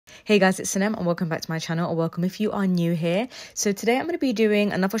Hey guys, it's Sinem and welcome back to my channel, or welcome if you are new here. So today I'm going to be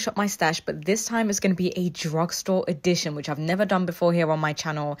doing another Shop My Stash, but this time it's going to be a drugstore edition, which I've never done before here on my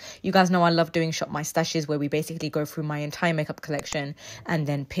channel. You guys know I love doing Shop My Stashes, where we basically go through my entire makeup collection and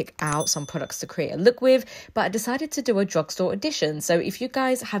then pick out some products to create a look with, but I decided to do a drugstore edition. So if you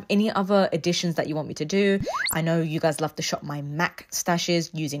guys have any other editions that you want me to do, I know you guys love to shop my MAC stashes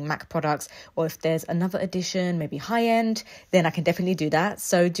using MAC products, or if there's another edition, maybe high end, then I can definitely do that.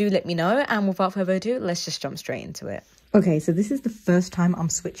 So do let me know, and without further ado, let's just jump straight into it. Okay, so this is the first time I'm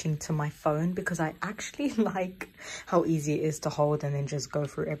switching to my phone because I actually like how easy it is to hold and then just go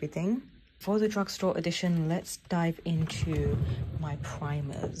through everything. For the drugstore edition, let's dive into my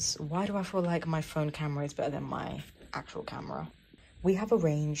primers. Why do I feel like my phone camera is better than my actual camera? We have a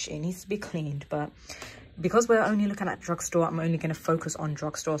range, it needs to be cleaned, but because we're only looking at drugstore, I'm only going to focus on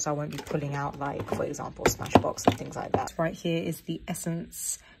drugstore, so I won't be pulling out, like, for example, Smashbox and things like that. Right here is the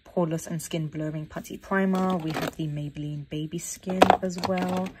Essence Poreless and Skin Blurring Putty Primer. We have the Maybelline Baby Skin as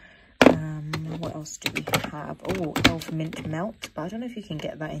well. What else do we have? Oh, E.L.F Mint Melt, but I don't know if you can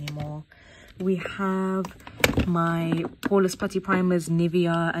get that anymore. We have my Poreless Putty Primers,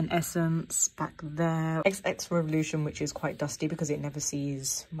 Nivea and Essence back there. XX Revolution, which is quite dusty because it never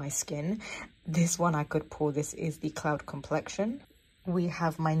sees my skin. This one I could pour. This is the Cloud Complexion. We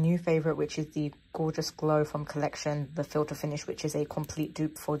have my new favorite, which is the Gorgeous Glow from Collection, the Filter Finish, which is a complete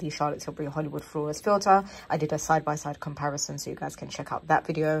dupe for the Charlotte Tilbury Hollywood Flawless filter. I did a side-by-side comparison, so you guys can check out that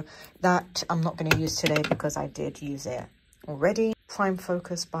video. That I'm not going to use today because I did use it already. Prime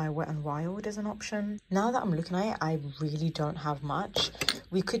Focus by Wet n Wild is an option. Now that I'm looking at it, I really don't have much.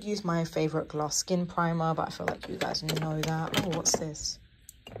 We could use my favorite Glass Skin Primer, but I feel like you guys know that. Oh, what's this?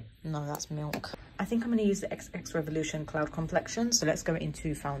 No, that's milk. I think I'm going to use the XX Revolution Cloud Complexion. So let's go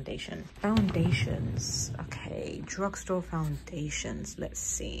into foundation. Foundations. Okay, drugstore foundations. Let's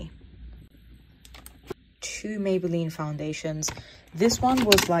see. 2 Maybelline foundations. This one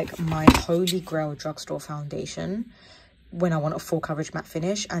was like my holy grail drugstore foundation when I want a full coverage matte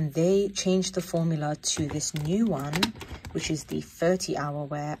finish, and they changed the formula to this new one, which is the 30-hour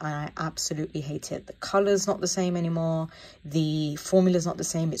wear, and I absolutely hate it. The color's not the same anymore, the formula's not the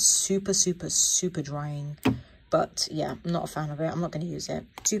same. It's super drying, but yeah, I'm not a fan of it. I'm not going to use it.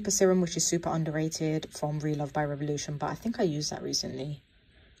 Super Serum, which is super underrated, from Re-Love by Revolution, but I think I used that recently.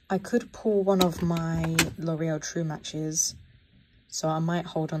 I could pull one of my L'Oreal True Matches, so I might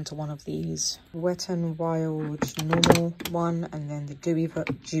hold on to one of these. Wet n Wild normal one, and then the dewy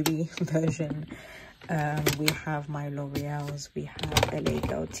version. We have my L'Oreal's. We have LA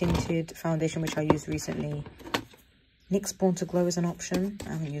Girl Tinted Foundation, which I used recently. NYX Born to Glow is an option.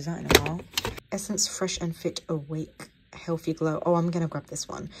 I haven't used that in a while. Essence Fresh and Fit Awake Healthy Glow. Oh, I'm going to grab this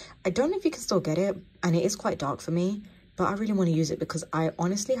one. I don't know if you can still get it, and it is quite dark for me, but I really want to use it because I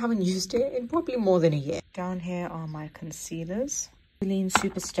honestly haven't used it in probably more than a year. Down here are my concealers. Maybelline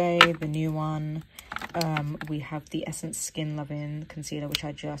Superstay, the new one. We have the Essence Skin Loving Concealer, which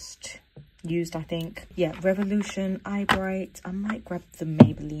I just used, I think. Yeah, Revolution Eye Bright. I might grab the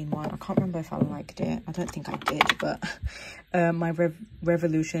Maybelline one. I can't remember if I liked it. I don't think I did, but my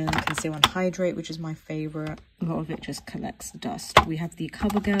Revolution Conceal and Hydrate, which is my favorite. A lot of it just collects dust. We have the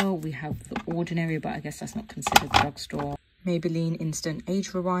CoverGirl. We have the Ordinary, but I guess that's not considered drugstore. Maybelline Instant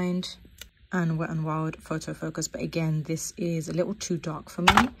Age Rewind. And Wet n Wild Photo Focus, but again, this is a little too dark for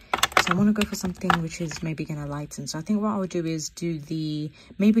me, so I want to go for something which is maybe going to lighten. So I think what I would do is do the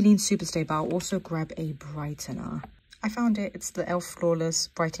Maybelline Superstay, but I'll also grab a brightener. I found it. It's the E.L.F Flawless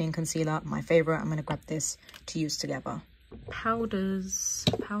Brightening Concealer, my favorite. I'm going to grab this to use together. Powders,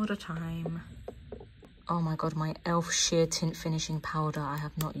 powder time. Oh my god, my E.L.F Sheer Tint Finishing Powder. I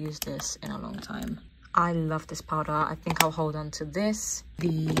have not used this in a long time. I love this powder. I think I'll hold on to this. The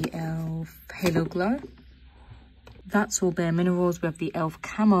E.L.F Halo Glow. That's all Bare Minerals. We have the E.L.F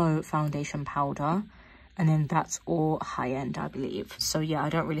Camo Foundation Powder. And then that's all high-end, I believe. So yeah, I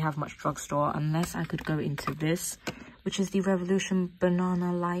don't really have much drugstore unless I could go into this, which is the Revolution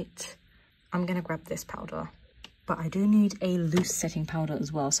Banana Light. I'm going to grab this powder. But I do need a loose setting powder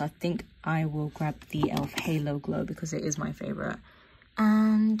as well. So I think I will grab the E.L.F Halo Glow because it is my favorite.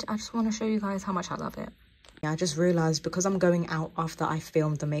 And I just want to show you guys how much I love it. Yeah, I just realized because I'm going out after I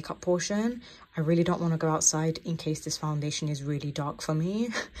filmed the makeup portion, I really don't want to go outside in case this foundation is really dark for me.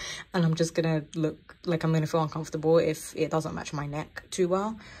 And I'm just going to look like I'm going to feel uncomfortable if it doesn't match my neck too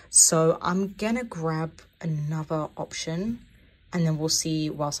well. So I'm going to grab another option, and then we'll see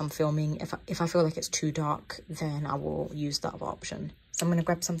whilst I'm filming. If I feel like it's too dark, then I will use that other option. So I'm going to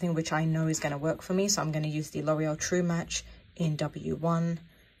grab something which I know is going to work for me. So I'm going to use the L'Oreal True Match in W1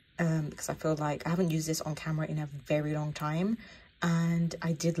 because I feel like I haven't used this on camera in a very long time, and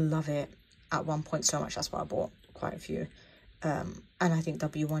I did love it at one point so much. That's why I bought quite a few. And I think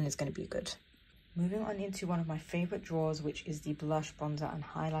W1 is going to be good. Moving on into one of my favorite drawers, which is the blush, bronzer and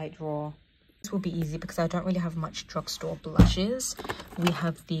highlight drawer. This will be easy because I don't really have much drugstore blushes. We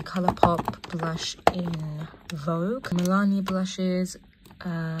have the Colourpop blush in Vogue, Milani blushes.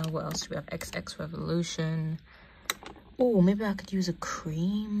 What else do we have? XX Revolution. Oh, maybe I could use a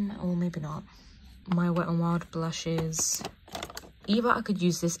cream, or maybe not. My Wet n Wild blushes. Either I could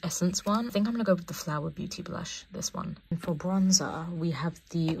use this Essence one. I think I'm gonna go with the Flower Beauty blush, this one. And for bronzer, we have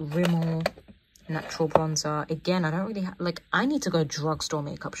the Rimmel Natural Bronzer. Again, I don't really have, like, I need to go drugstore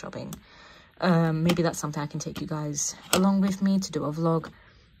makeup shopping. Maybe that's something I can take you guys along with me to do a vlog.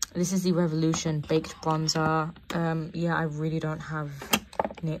 This is the Revolution Baked Bronzer. Yeah, I really don't have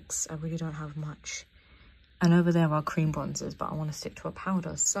NYX. I really don't have much. And over there are cream bronzers, but I want to stick to a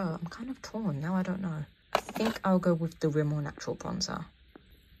powder, so I'm kind of torn. Now I don't know. I think I'll go with the Rimmel Natural Bronzer.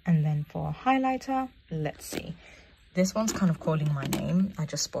 And then for a highlighter, let's see. This one's kind of calling my name. I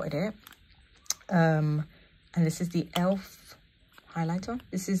just spotted it. And this is the E.L.F highlighter.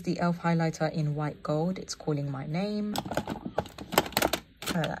 This is the E.L.F highlighter in white gold. It's calling my name.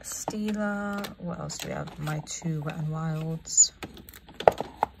 That's Stila. What else do we have? My two Wet n Wilds.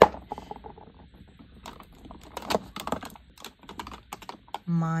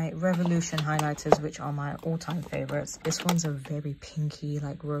 My Revolution highlighters, which are my all-time favorites. This one's a very pinky,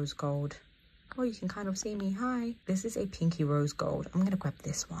 like rose gold. Oh, you can kind of see me. Hi. This is a pinky rose gold. I'm gonna grab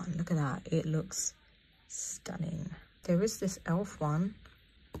this one. Look at that. It looks stunning. There is this E.L.F one.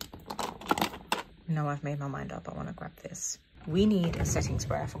 No, I've made my mind up. I want to grab this. We need a setting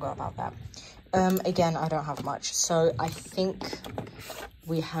spray. I forgot about that. Again, I don't have much. So I think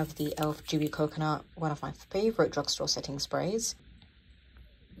we have the E.L.F Dewy Coconut, one of my favorite drugstore setting sprays.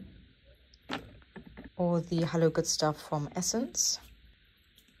 Or the Hello Good Stuff from Essence.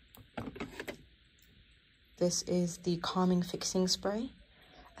 This is the Calming Fixing Spray.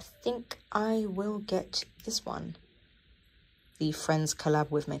 I think I will get this one. The Friends collab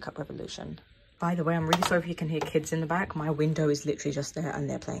with Makeup Revolution. By the way, I'm really sorry if you can hear kids in the back. My window is literally just there and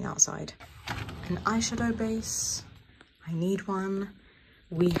they're playing outside. An eyeshadow base. I need one.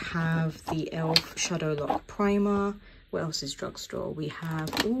 We have the E.L.F Shadow Lock Primer. What else is drugstore? We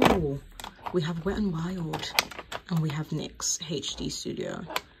have, ooh, we have Wet n Wild. And we have NYX HD Studio.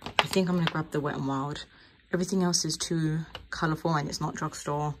 I think I'm going to grab the Wet n Wild. Everything else is too colourful and it's not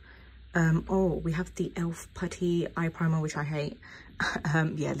drugstore. Oh, we have the E.L.F Putty Eye Primer, which I hate.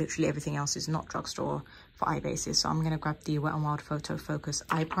 Yeah, literally everything else is not drugstore for eye bases. So I'm going to grab the Wet n Wild Photo Focus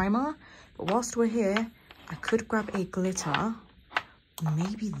Eye Primer. But whilst we're here, I could grab a glitter.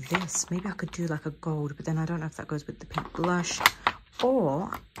 Maybe this. Maybe I could do like a gold, but then I don't know if that goes with the pink blush. Or,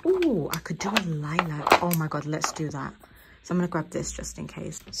 ooh, I could do a lilac. Oh my god, let's do that. So I'm going to grab this just in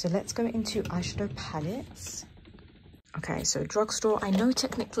case. So let's go into eyeshadow palettes. Okay, so drugstore. I know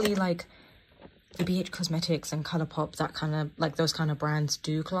technically like the BH Cosmetics and Colourpop, that kind of, like those kind of brands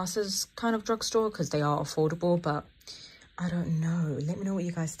do class as kind of drugstore because they are affordable, but I don't know. Let me know what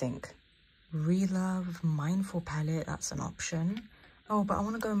you guys think. Relove Mindful palette, that's an option. Oh, but I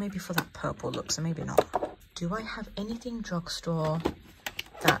want to go maybe for that purple look, so maybe not. Do I have anything drugstore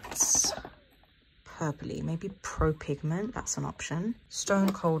that's purpley? Maybe Pro Pigment, that's an option.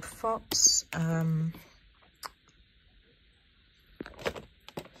 Stone Cold Fox.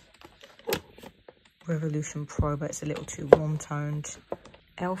 Revolution Pro, but it's a little too warm toned.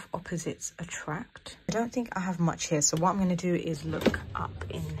 E.L.F Opposites Attract. I don't think I have much here, so what I'm going to do is look up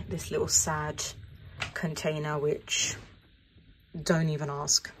in this little sad container, which don't even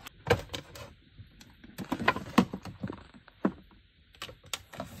ask.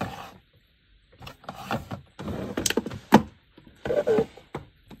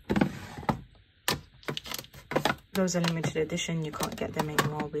 Those are limited edition, you can't get them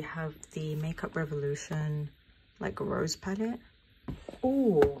anymore. We have the Makeup Revolution like rose palette.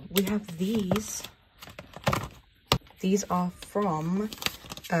 Oh, we have these. These are from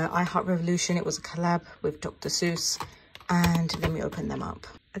I Heart Revolution. It was a collab with Dr.Seuss. And let me open them up.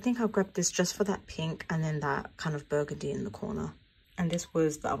 I think I'll grab this just for that pink and then that kind of burgundy in the corner. And this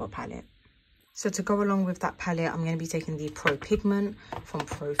was the other palette. So to go along with that palette, I'm going to be taking the Pro Pigment from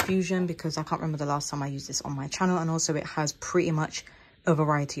Profusion because I can't remember the last time I used this on my channel. And also it has pretty much a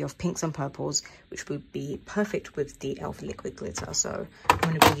variety of pinks and purples, which would be perfect with the E.L.F liquid glitter. So I'm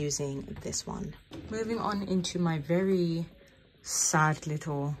going to be using this one. Moving on into my very sad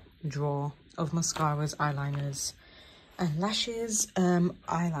little drawer of mascaras, eyeliners, and lashes.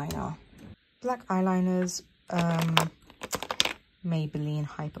 Eyeliner. Black eyeliners. Maybelline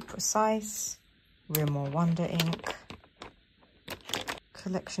Hyper Precise. Rimmel Wonder Ink.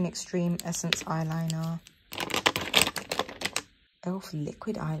 Collection Extreme Essence Eyeliner. E.L.F.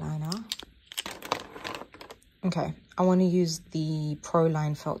 Liquid Eyeliner. Okay, I want to use the Pro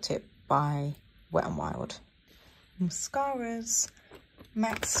Line Felt Tip by Wet n Wild. Mascaras.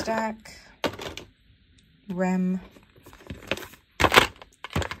 Max Stack. Rem.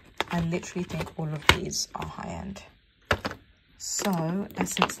 I literally think all of these are high-end. So,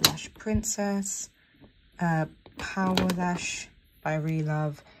 Essence Lash Princess. Power Lash by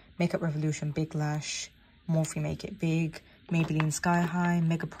E.L.F. Makeup Revolution Big Lash. Morphe Make It Big. Maybelline Sky High,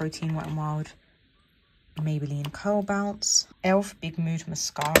 Mega Protein Wet n Wild, Maybelline Curl Bounce, E.L.F. Big Mood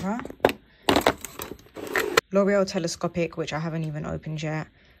Mascara, L'Oreal Telescopic, which I haven't even opened yet.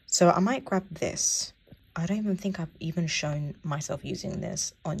 So I might grab this. I don't even think I've even shown myself using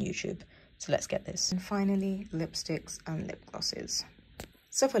this on YouTube. So let's get this. And finally, lipsticks and lip glosses.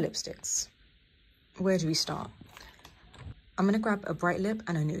 So for lipsticks, where do we start? I'm going to grab a bright lip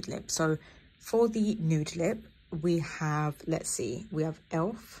and a nude lip. So for the nude lip, we have, let's see, we have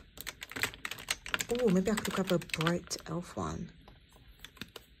E.L.F. Oh, maybe I could grab a bright E.L.F. one.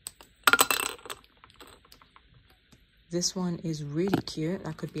 This one is really cute.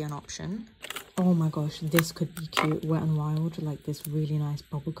 That could be an option. Oh my gosh, this could be cute. Wet n Wild, like this really nice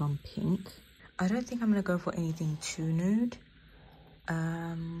bubblegum pink. I don't think I'm going to go for anything too nude.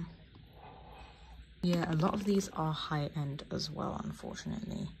 Yeah, a lot of these are high-end as well,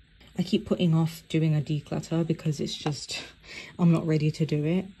 unfortunately. I keep putting off doing a declutter because it's just, I'm not ready to do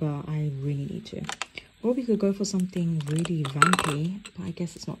it, but I really need to. Or we could go for something really vampy, but I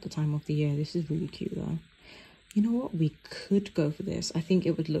guess it's not the time of the year. This is really cute though. You know what? We could go for this. I think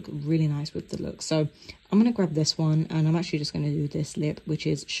it would look really nice with the look. So I'm going to grab this one, and I'm actually just going to do this lip, which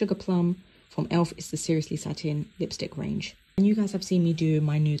is Sugar Plum from E.L.F. It's the Seriously Satin lipstick range. And you guys have seen me do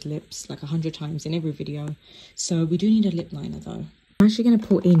my nude lips like 100 times in every video. So we do need a lip liner though. I'm actually going to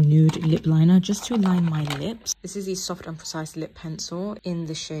pull a nude lip liner just to line my lips. This is the Soft and Precise Lip Pencil in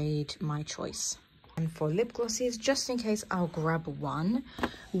the shade My Choice. And for lip glosses, just in case I'll grab one,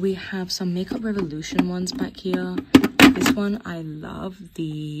 we have some Makeup Revolution ones back here. This one I love,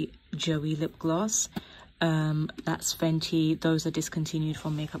 the Joey lip gloss. That's Fenty. Those are discontinued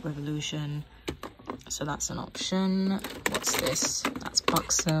from Makeup Revolution, so that's an option. What's this? That's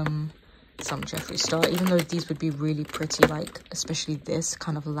Buxom. Some Jeffree Star, even though these would be really pretty, like especially this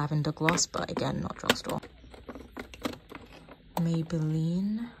kind of lavender gloss, but again, not Drugstore.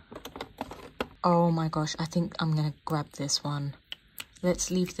 Maybelline. Oh my gosh, I think I'm gonna grab this one.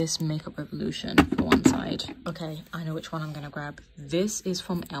 Let's leave this Makeup Revolution for one side. Okay, I know which one I'm gonna grab. This is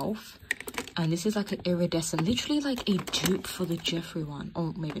from E.L.F. and this is like an iridescent, literally like a dupe for the Jeffree one.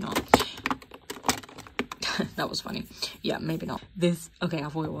 Oh, maybe not. That was funny. Yeah, maybe not. This, okay, I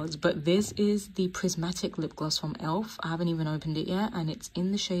thought it was, but this is the Prismatic lip gloss from E.L.F. I haven't even opened it yet, and it's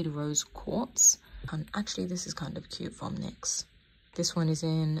in the shade Rose Quartz. And actually, this is kind of cute from NYX. This one is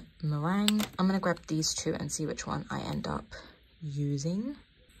in Meringue. I'm gonna grab these two and see which one I end up using.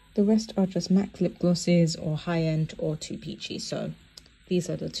 The rest are just MAC lip glosses or high-end or too peachy, so these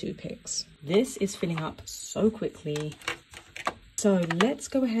are the two picks. This is filling up so quickly. So let's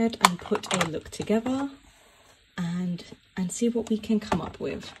go ahead and put a look together and see what we can come up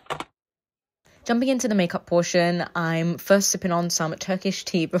with. Jumping into the makeup portion, I'm first sipping on some Turkish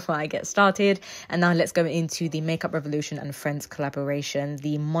tea before I get started. And now let's go into the Makeup Revolution and Friends collaboration,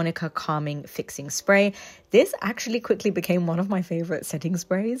 the Monica Calming Fixing Spray. This actually quickly became one of my favorite setting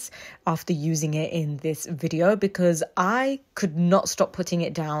sprays after using it in this video, because I could not stop putting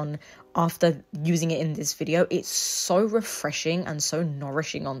it down after using it in this video. It's so refreshing and so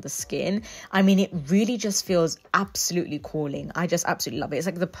nourishing on the skin. I mean, it really just feels absolutely cooling. I just absolutely love it. It's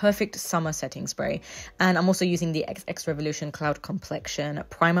like the perfect summer setting spray. And I'm also using the XX Revolution Cloud Complexion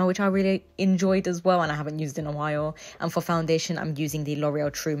primer, which I really enjoyed as well, and I haven't used in a while. And for foundation, I'm using the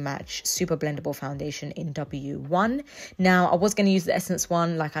L'Oreal True Match Super Blendable Foundation in W1. Now, I was going to use the Essence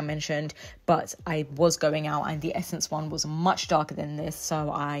one, like I mentioned, but I was going out and the Essence one was much darker than this,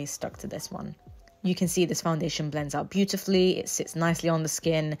 so I stuck to this one. You can see this foundation blends out beautifully. It sits nicely on the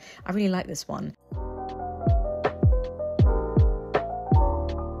skin. I really like this one.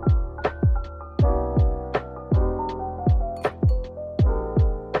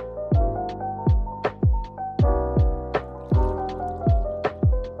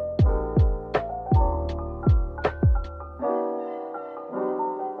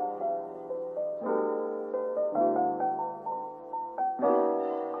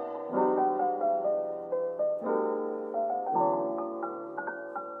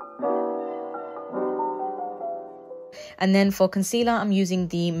 And then for concealer, I'm using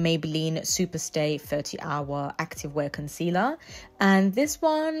the Maybelline Superstay 30-Hour Activewear Concealer. And this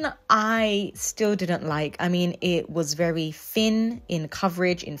one I still didn't like. I mean, it was very thin in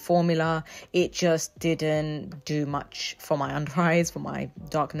coverage, in formula. It just didn't do much for my under eyes, for my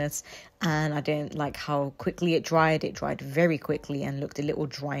darkness. And I didn't like how quickly it dried. It dried very quickly and looked a little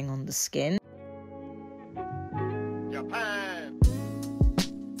drying on the skin.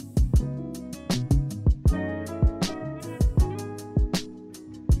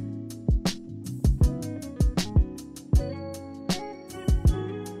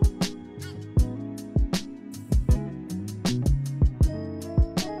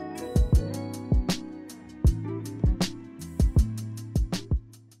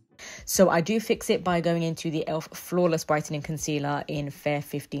 So I do fix it by going into the E.L.F. Flawless Brightening Concealer in Fair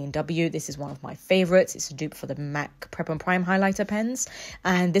 15W. This is one of my favorites. It's a dupe for the MAC Prep and Prime highlighter pens.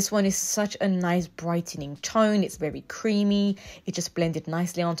 And this one is such a nice brightening tone. It's very creamy. It just blended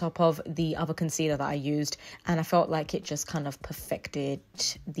nicely on top of the other concealer that I used. And I felt like it just kind of perfected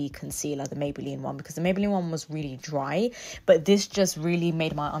the concealer, the Maybelline one, because the Maybelline one was really dry. But this just really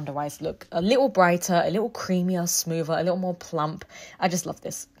made my under eyes look a little brighter, a little creamier, smoother, a little more plump. I just love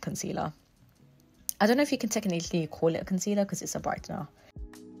this concealer. I don't know if you can technically call it a concealer because it's a brightener.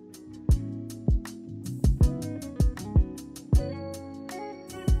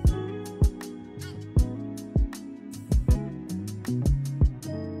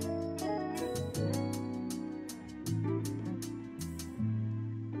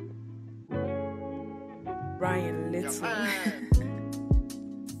 Ryan Little.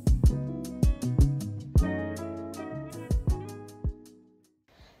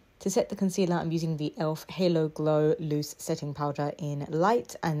 To set the concealer, I'm using the E.L.F. Halo Glow Loose Setting Powder in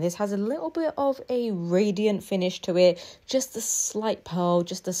Light. And this has a little bit of a radiant finish to it. Just a slight pearl,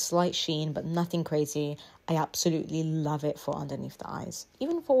 just a slight sheen, but nothing crazy. I absolutely love it for underneath the eyes.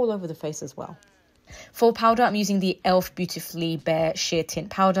 Even for all over the face as well. For powder, I'm using the E.L.F. Beautifully Bare Sheer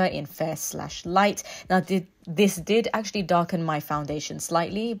Tint Powder in Fair/Light. Now, this did actually darken my foundation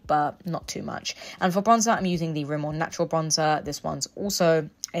slightly, but not too much. And for bronzer, I'm using the Rimmel Natural Bronzer. This one's also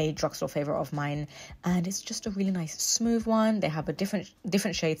a drugstore favorite of mine, and it's just a really nice smooth one. They have a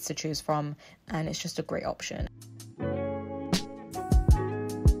different shades to choose from, and it's just a great option.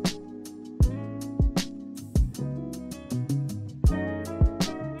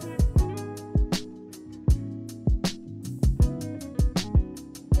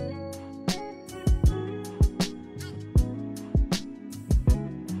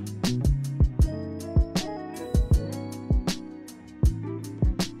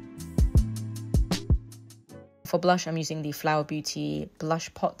 For blush, I'm using the Flower Beauty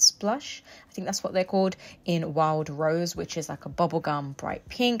Blush Pots blush. I think that's what they're called, in Wild Rose, which is like a bubblegum bright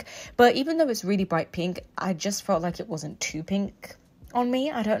pink. But even though it's really bright pink, I just felt like it wasn't too pink on me.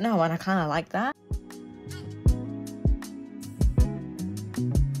 I don't know, and I kind of like that.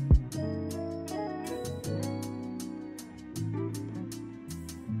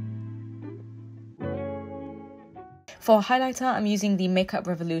 For highlighter, I'm using the Makeup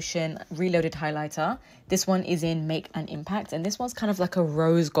Revolution Reloaded Highlighter. This one is in Make an Impact, and this one's kind of like a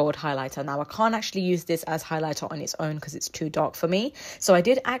rose gold highlighter. Now, I can't actually use this as highlighter on its own because it's too dark for me. So I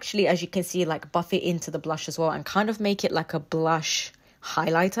did actually, as you can see, like buff it into the blush as well and kind of make it like a blush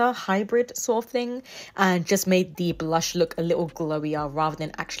highlighter hybrid sort of thing, and just made the blush look a little glowier rather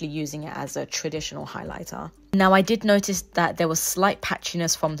than actually using it as a traditional highlighter. Now, I did notice that there was slight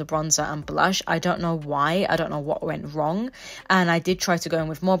patchiness from the bronzer and blush. I don't know why. I don't know what went wrong. And I did try to go in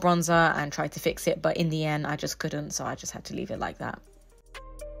with more bronzer and try to fix it, but in the end, I just couldn't. So I just had to leave it like that.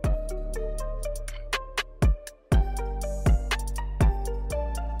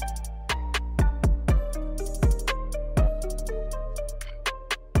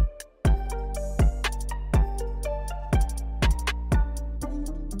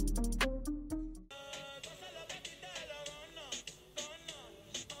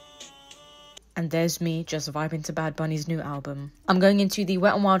 And there's me just vibing to Bad Bunny's new album. I'm going into the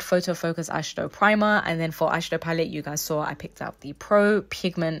Wet n Wild Photo Focus Eyeshadow Primer. And then for eyeshadow palette, you guys saw I picked out the Pro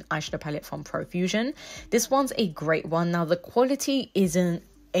Pigment eyeshadow palette from Profusion. This one's a great one. Now, the quality isn't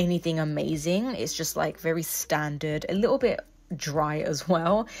anything amazing. It's just like very standard, a little bit dry as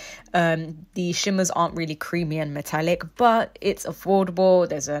well. The shimmers aren't really creamy and metallic, but it's affordable.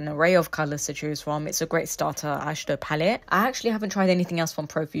 There's an array of colors to choose from. It's a great starter eyeshadow palette. I actually haven't tried anything else from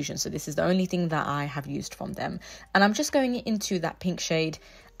Profusion, so this is the only thing that I have used from them. And I'm just going into that pink shade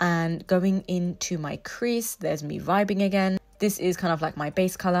and going into my crease. There's me vibing again. This is kind of like my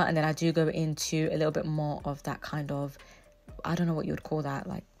base color, and then I do go into a little bit more of that kind of, I don't know what you would call that,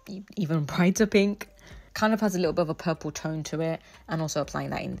 like even brighter pink. Kind of has a little bit of a purple tone to it, and also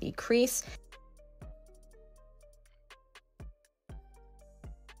applying that in the crease.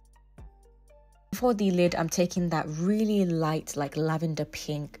 For the lid, I'm taking that really light, like lavender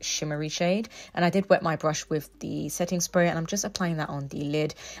pink shimmery shade, and I did wet my brush with the setting spray, and I'm just applying that on the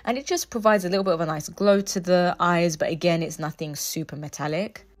lid, and it just provides a little bit of a nice glow to the eyes, but again, it's nothing super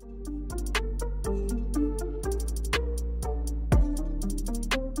metallic.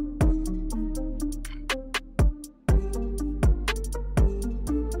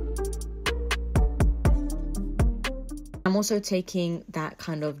 I'm also taking that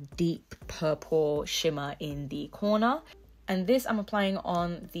kind of deep purple shimmer in the corner, and this I'm applying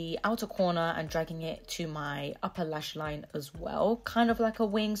on the outer corner and dragging it to my upper lash line as well, kind of like a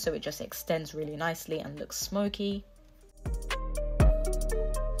wing, so it just extends really nicely and looks smoky.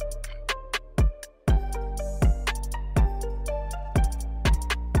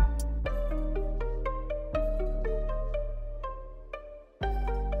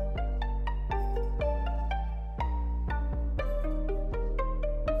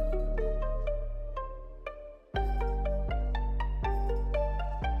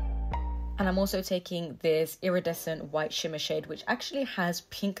 And I'm also taking this iridescent white shimmer shade, which actually has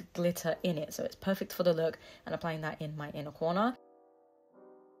pink glitter in it, so it's perfect for the look, and applying that in my inner corner.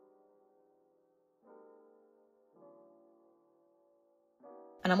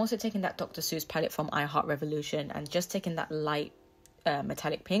 And I'm also taking that Dr.Seuss palette from I Heart Revolution and just taking that light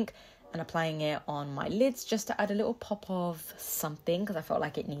metallic pink and applying it on my lids just to add a little pop of something, because I felt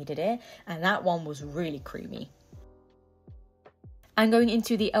like it needed it. And that one was really creamy. I'm going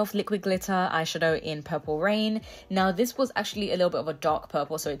into the E.L.F. Liquid Glitter eyeshadow in Purple Rain. Now this was actually a little bit of a dark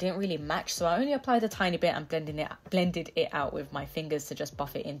purple, so it didn't really match, so I only applied a tiny bit and blended it out with my fingers to just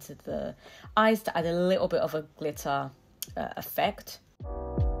buff it into the eyes to add a little bit of a glitter effect.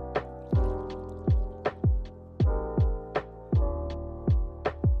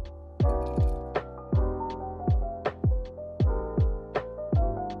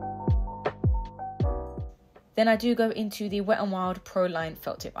 Then I do go into the Wet n Wild Pro Line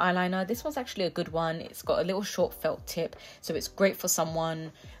Felt Tip Eyeliner. This one's actually a good one. It's got a little short felt tip, so it's great for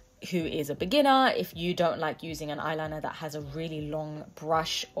someone who is a beginner. If you don't like using an eyeliner that has a really long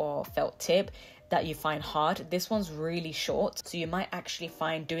brush or felt tip that you find hard, this one's really short, so you might actually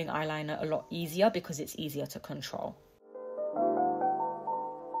find doing eyeliner a lot easier because it's easier to control.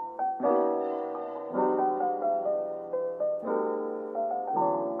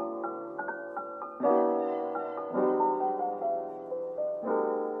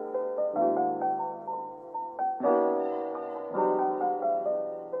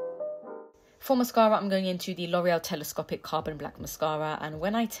 For mascara, I'm going into the L'Oreal Telescopic Carbon Black Mascara, and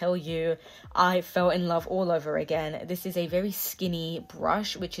when I tell you I fell in love all over again, this is a very skinny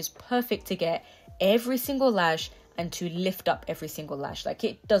brush which is perfect to get every single lash and to lift up every single lash. Like,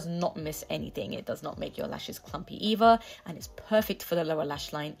 it does not miss anything. It does not make your lashes clumpy either, and it's perfect for the lower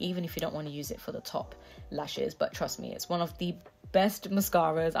lash line, even if you don't want to use it for the top lashes. But trust me, it's one of the best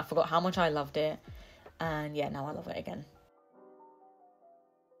mascaras. I forgot how much I loved it, and yeah, now I love it again.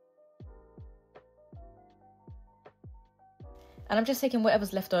 And I'm just taking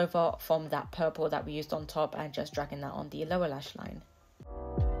whatever's left over from that purple that we used on top and just dragging that on the lower lash line.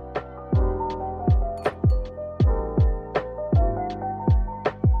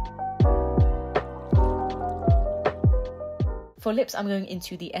 For lips, I'm going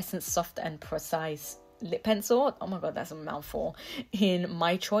into the Essence Soft and Precise lip pencil. Oh my god, that's a mouthful. In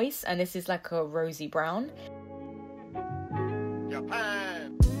My Choice, and this is like a rosy brown.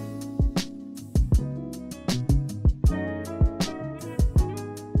 Japan.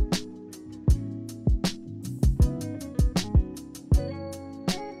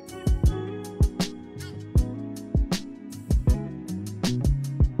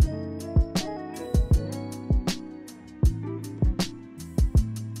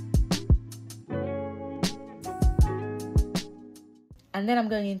 And then I'm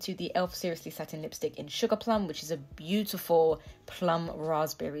going into the E.L.F. Seriously Satin Lipstick in Sugar Plum, which is a beautiful plum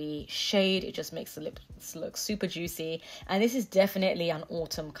raspberry shade. It just makes the lips look super juicy. And this is definitely an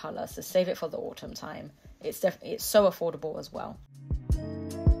autumn color, so save it for the autumn time. It's so affordable as well.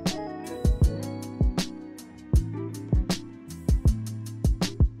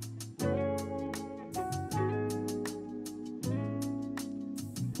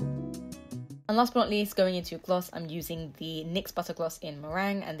 And last but not least, going into gloss, I'm using the NYX Butter Gloss in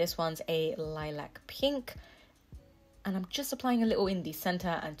Meringue, and this one's a lilac pink. And I'm just applying a little in the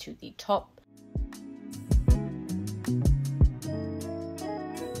center and to the top.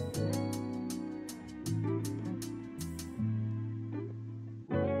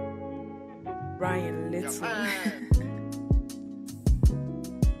 Ryan Little.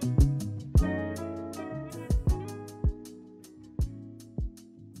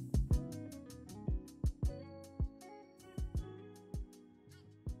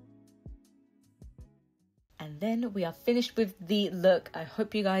 And then we are finished with the look. I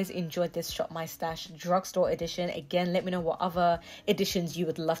hope you guys enjoyed this Shop My Stash drugstore edition. Again, let me know what other editions you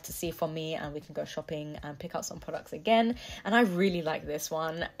would love to see from me, and we can go shopping and pick out some products again. And I really like this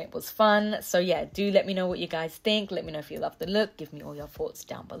one. It was fun. So yeah, do let me know what you guys think. Let me know if you love the look. Give me all your thoughts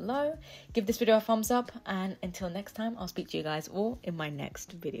down below. Give this video a thumbs up, and until next time, I'll speak to you guys all in my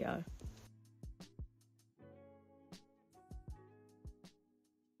next video.